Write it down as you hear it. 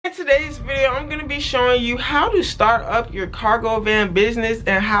In today's video, I'm going to be showing you how to start up your cargo van business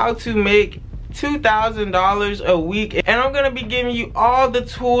and how to make $2,000 a week, and I'm going to be giving you all the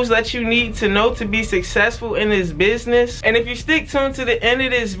tools that you need to know to be successful in this business. And if you stick tuned to the end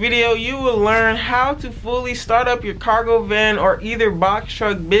of this video, you will learn how to fully start up your cargo van or either box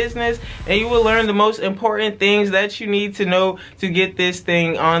truck business, and you will learn the most important things that you need to know to get this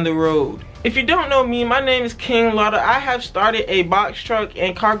thing on the road. If you don't know me, my name is King Latta. I have started a box truck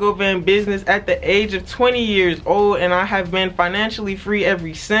and cargo van business at the age of 20 years old, and I have been financially free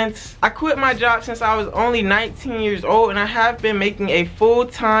ever since. I quit my job since I was only 19 years old, and I have been making a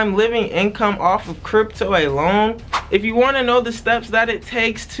full-time living income off of crypto alone. If you want to know the steps that it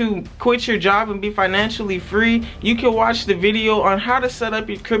takes to quit your job and be financially free, you can watch the video on how to set up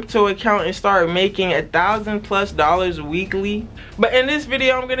your crypto account and start making $1,000+ weekly. But in this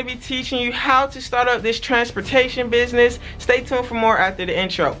video, I'm going to be teaching you how to start up this transportation business. Stay tuned for more after the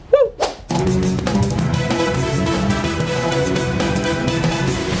intro. Woo!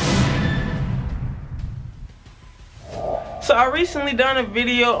 So I recently done a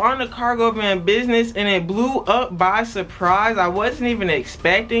video on the cargo van business and it blew up by surprise. I wasn't even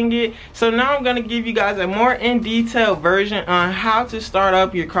expecting it. So now I'm going to give you guys a more in-detail version on how to start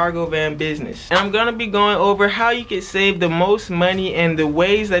up your cargo van business. And I'm going to be going over how you can save the most money and the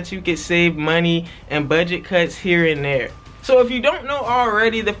ways that you can save money and budget cuts here and there. So if you don't know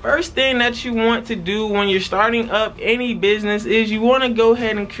already, the first thing that you want to do when you're starting up any business is you want to go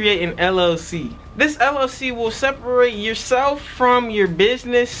ahead and create an LLC. This LLC will separate yourself from your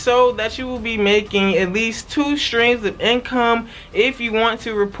business so that you will be making at least 2 streams of income if you want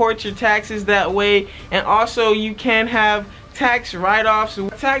to report your taxes that way, and also you can have tax write-offs.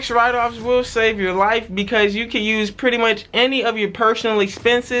 Tax write-offs will save your life because you can use pretty much any of your personal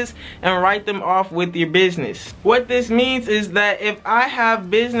expenses and write them off with your business. What this means is that if I have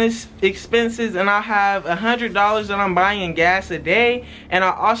business expenses and I have $100 that I'm buying in gas a day, and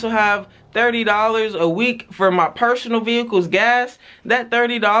I also have $30 a week for my personal vehicle's gas, that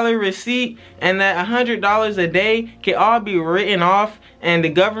 $30 receipt and that $100 a day can all be written off, and the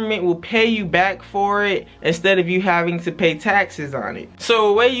government will pay you back for it instead of you having to pay taxes on it. So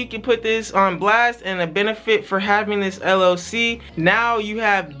a way you can put this on blast and a benefit for having this LLC, now you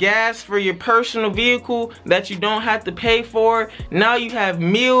have gas for your personal vehicle that you don't have to pay for. Now you have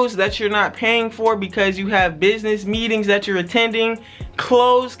meals that you're not paying for because you have business meetings that you're attending.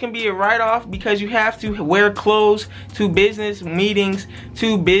 Clothes can be a write-off because you have to wear clothes to business meetings,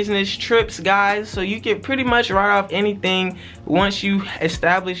 to business trips, guys. So you can pretty much write off anything once you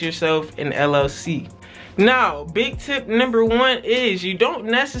establish yourself in LLC. Now, big tip number 1 is you don't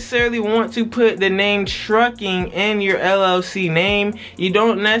necessarily want to put the name trucking in your LLC name. You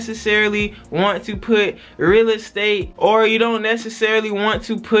don't necessarily want to put real estate, or you don't necessarily want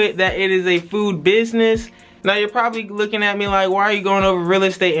to put that it is a food business. Now you're probably looking at me like, why are you going over real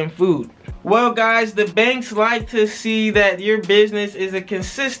estate and food? Well guys, the banks like to see that your business is a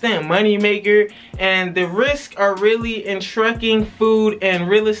consistent money maker, and the risks are really in trucking, food, and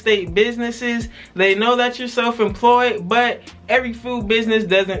real estate businesses. They know that you're self-employed, but every food business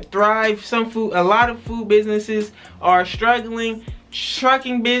doesn't thrive. A lot of food businesses are struggling.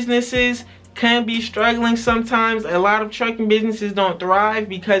 Trucking businesses can be struggling sometimes. A lot of trucking businesses don't thrive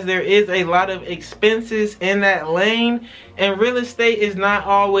because there is a lot of expenses in that lane, and real estate is not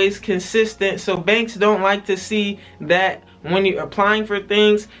always consistent, so banks don't like to see that when you're applying for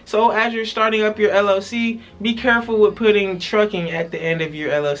things. So as you're starting up your LLC, be careful with putting trucking at the end of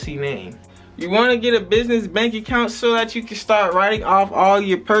your LLC name. You want to get a business bank account so that you can start writing off all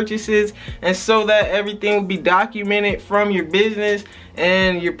your purchases, and so that everything will be documented from your business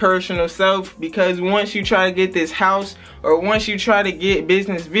and your personal self. Because once you try to get this house, or once you try to get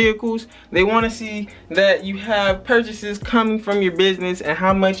business vehicles, they want to see that you have purchases coming from your business and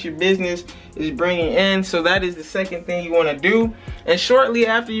how much your business is bringing in. So that is the second thing you want to do. And shortly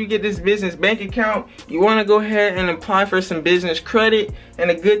after you get this business bank account, you want to go ahead and apply for some business credit.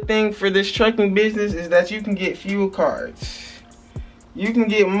 And a good thing for this trucking business is that you can get fuel cards. You can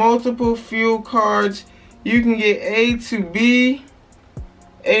get multiple fuel cards. You can get A to B.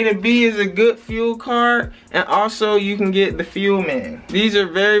 A to B is a good fuel card, and also you can get the Fuel Man. These are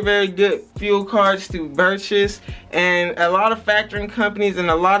very, very good fuel cards to purchase, and a lot of factoring companies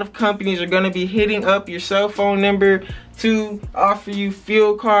and a lot of companies are going to be hitting up your cell phone number to offer you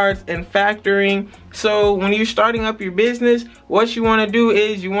fuel cards and factoring. So when you're starting up your business, what you want to do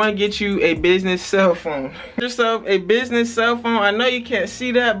is you want to get you a business cell phone. Yourself a business cell phone. I know you can't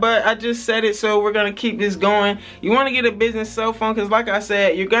see that, but I just said it, so we're going to keep this going. You want to get a business cell phone because, like I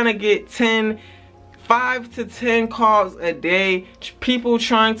said, you're going to get 10 5 to 10 calls a day, people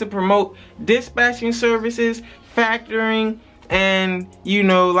trying to promote dispatching services, factoring, and you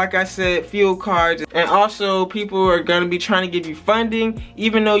know, like I said, fuel cards. And also people are going to be trying to give you funding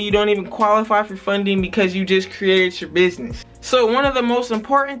even though you don't even qualify for funding because you just created your business. So one of the most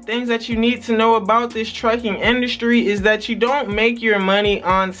important things that you need to know about this trucking industry is that you don't make your money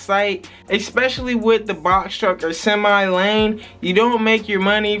on site, especially with the box truck or semi lane. You don't make your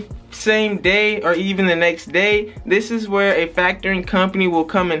money same day or even the next day. This is where a factoring company will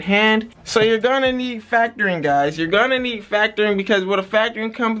come in hand. So you're gonna need factoring, guys. You're gonna need factoring because what a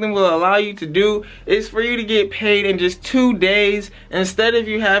factoring company will allow you to do is for you to get paid in just 2 days instead of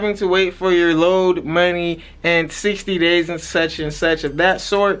you having to wait for your load money and 60 days and such of that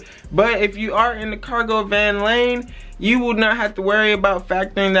sort. But if you are in the cargo van lane, you will not have to worry about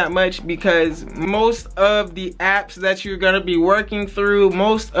factoring that much because most of the apps that you're going to be working through,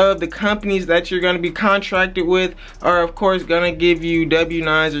 most of the companies that you're going to be contracted with are of course going to give you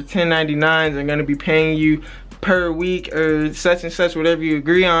W-9s or 1099s. They're going to be paying you per week or such and such, whatever you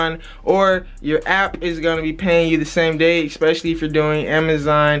agree on, or your app is going to be paying you the same day, especially if you're doing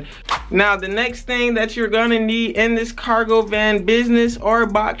Amazon. Now the next thing that you're going to need in this cargo van business or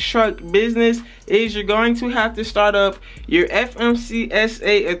box truck business is you're going to have to start up your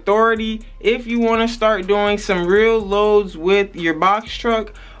FMCSA authority if you want to start doing some real loads with your box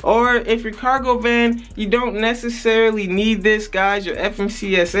truck. Or if your cargo van, you don't necessarily need this, guys, your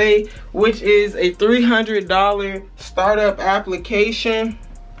FMCSA, which is a $300 startup application.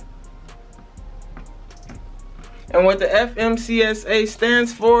 And what the FMCSA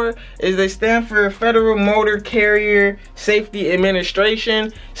stands for is they stand for Federal Motor Carrier Safety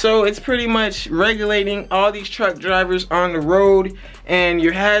Administration. So it's pretty much regulating all these truck drivers on the road and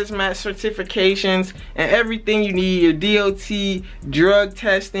your hazmat certifications and everything you need, your DOT, drug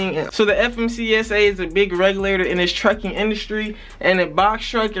testing. So the FMCSA is a big regulator in this trucking industry, and a box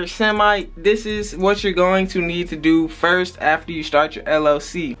truck or semi, this is what you're going to need to do first after you start your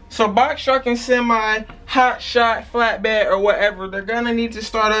LLC. So box truck and semi, hot shot, flatbed, or whatever, they're gonna need to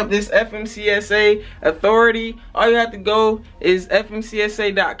start up this FMCSA authority. All you have to go is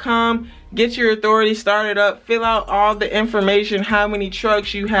fmcsa.com, get your authority started up, fill out all the information, how many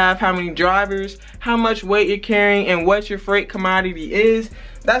trucks you have, how many drivers, how much weight you're carrying, and what your freight commodity is.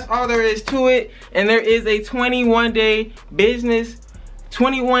 That's all there is to it. And there is a 21 business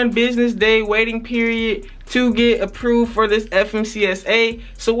day waiting period to get approved for this FMCSA.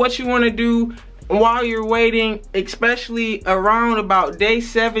 So what you want to do while you're waiting, especially around about day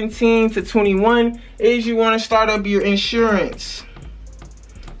 17 to 21, is you want to start up your insurance.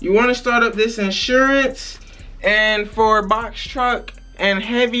 You want to start up this insurance, and for box truck and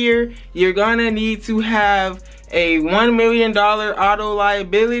heavier, you're gonna need to have a $1 million auto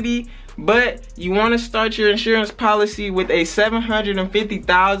liability, but you want to start your insurance policy with a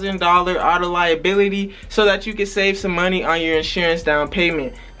 $750,000 auto liability so that you can save some money on your insurance down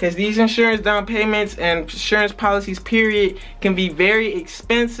payment. Because these insurance down payments and insurance policies period can be very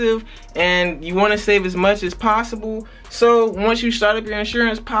expensive, and you want to save as much as possible. So once you start up your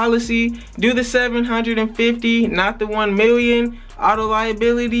insurance policy, do the $750,000, not the $1 million auto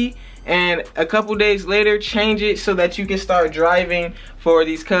liability, and a couple days later change it so that you can start driving for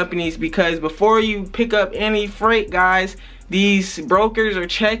these companies. Because before you pick up any freight, guys, these brokers are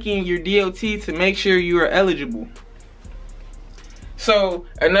checking your DOT to make sure you are eligible. So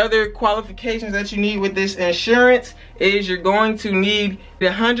another qualifications that you need with this insurance is you're going to need the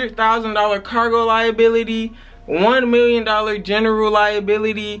 $100,000 cargo liability, $1 million general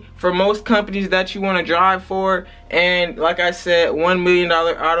liability for most companies that you want to drive for, and like I said, $1 million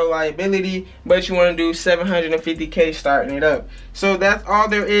auto liability, but you want to do $750K starting it up. So that's all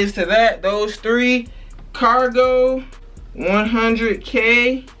there is to that. Those three: cargo,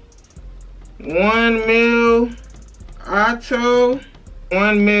 100K, 1 mil auto,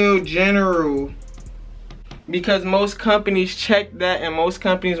 1 mil general. Because most companies check that, and most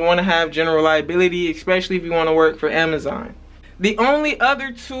companies want to have general liability, especially if you want to work for Amazon. The only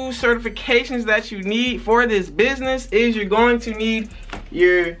other two certifications that you need for this business is you're going to need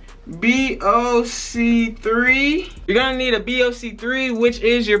your BOC3. You're going to need a BOC3, which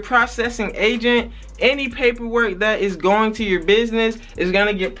is your processing agent. Any paperwork that is going to your business is going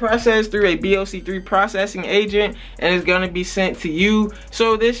to get processed through a BOC3 processing agent, and it's going to be sent to you.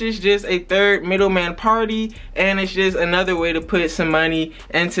 So this is just a third middleman party, and it's just another way to put some money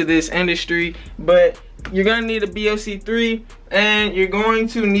into this industry. But you're going to need a BOC3, and you're going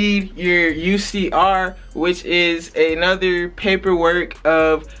to need your UCR, which is another paperwork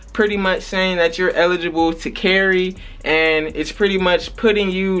of pretty much saying that you're eligible to carry, and it's pretty much putting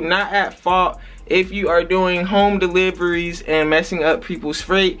you not at fault if you are doing home deliveries and messing up people's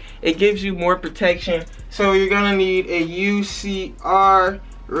freight. It gives you more protection. So you're gonna need a UCR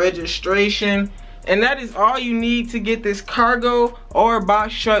registration, and that is all you need to get this cargo or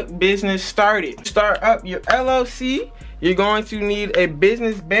box truck business started. Start up your LLC. You're going to need a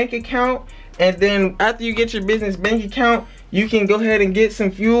business bank account, and then after you get your business bank account, you can go ahead and get some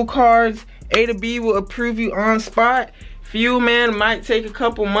fuel cards. A to B will approve you on spot. Fuel man might take a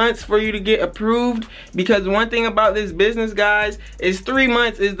couple months for you to get approved, because one thing about this business, guys, is 3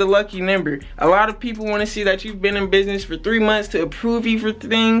 months is the lucky number. A lot of people want to see that you've been in business for 3 months to approve you for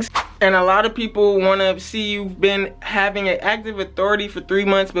things, and a lot of people want to see you've been having an active authority for 3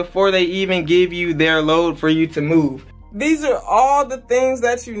 months before they even give you their load for you to move. These are all the things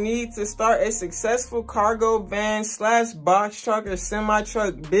that you need to start a successful cargo van / box truck or semi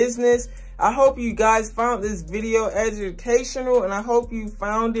truck business. I hope you guys found this video educational, and I hope you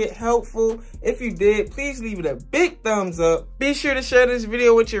found it helpful. If you did, please leave it a big thumbs up. Be sure to share this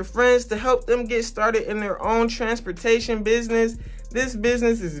video with your friends to help them get started in their own transportation business. This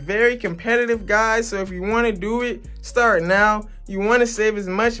business is very competitive, guys, so if you want to do it, start now. You want to save as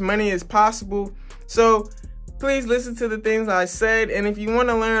much money as possible. So please listen to the things I said, and if you want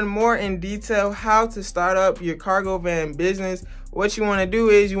to learn more in detail how to start up your cargo van business, what you want to do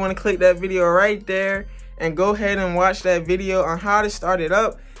is you want to click that video right there and go ahead and watch that video on how to start it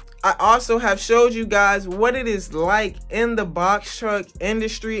up. I also have showed you guys what it is like in the box truck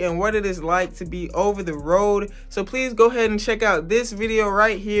industry and what it is like to be over the road. So please go ahead and check out this video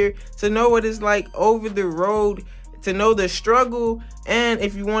right here to know what it's like over the road, to know the struggle, and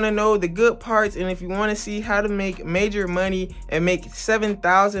if you want to know the good parts, and if you want to see how to make major money and make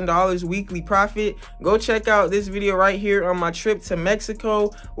 $7,000 weekly profit, go check out this video right here on my trip to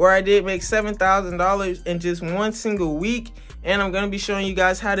Mexico, where I did make $7,000 in just one single week. And I'm going to be showing you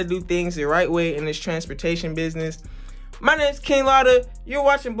guys how to do things the right way in this transportation business. My name is King Latta. You're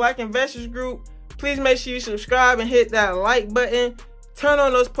watching Black Investors Group. Please make sure you subscribe and hit that like button. Turn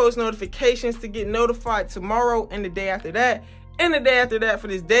on those post notifications to get notified tomorrow and the day after that, and the day after that for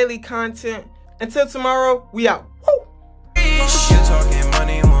this daily content. Until tomorrow, we out. Woo! You talking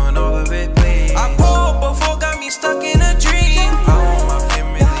money, want all of it, please.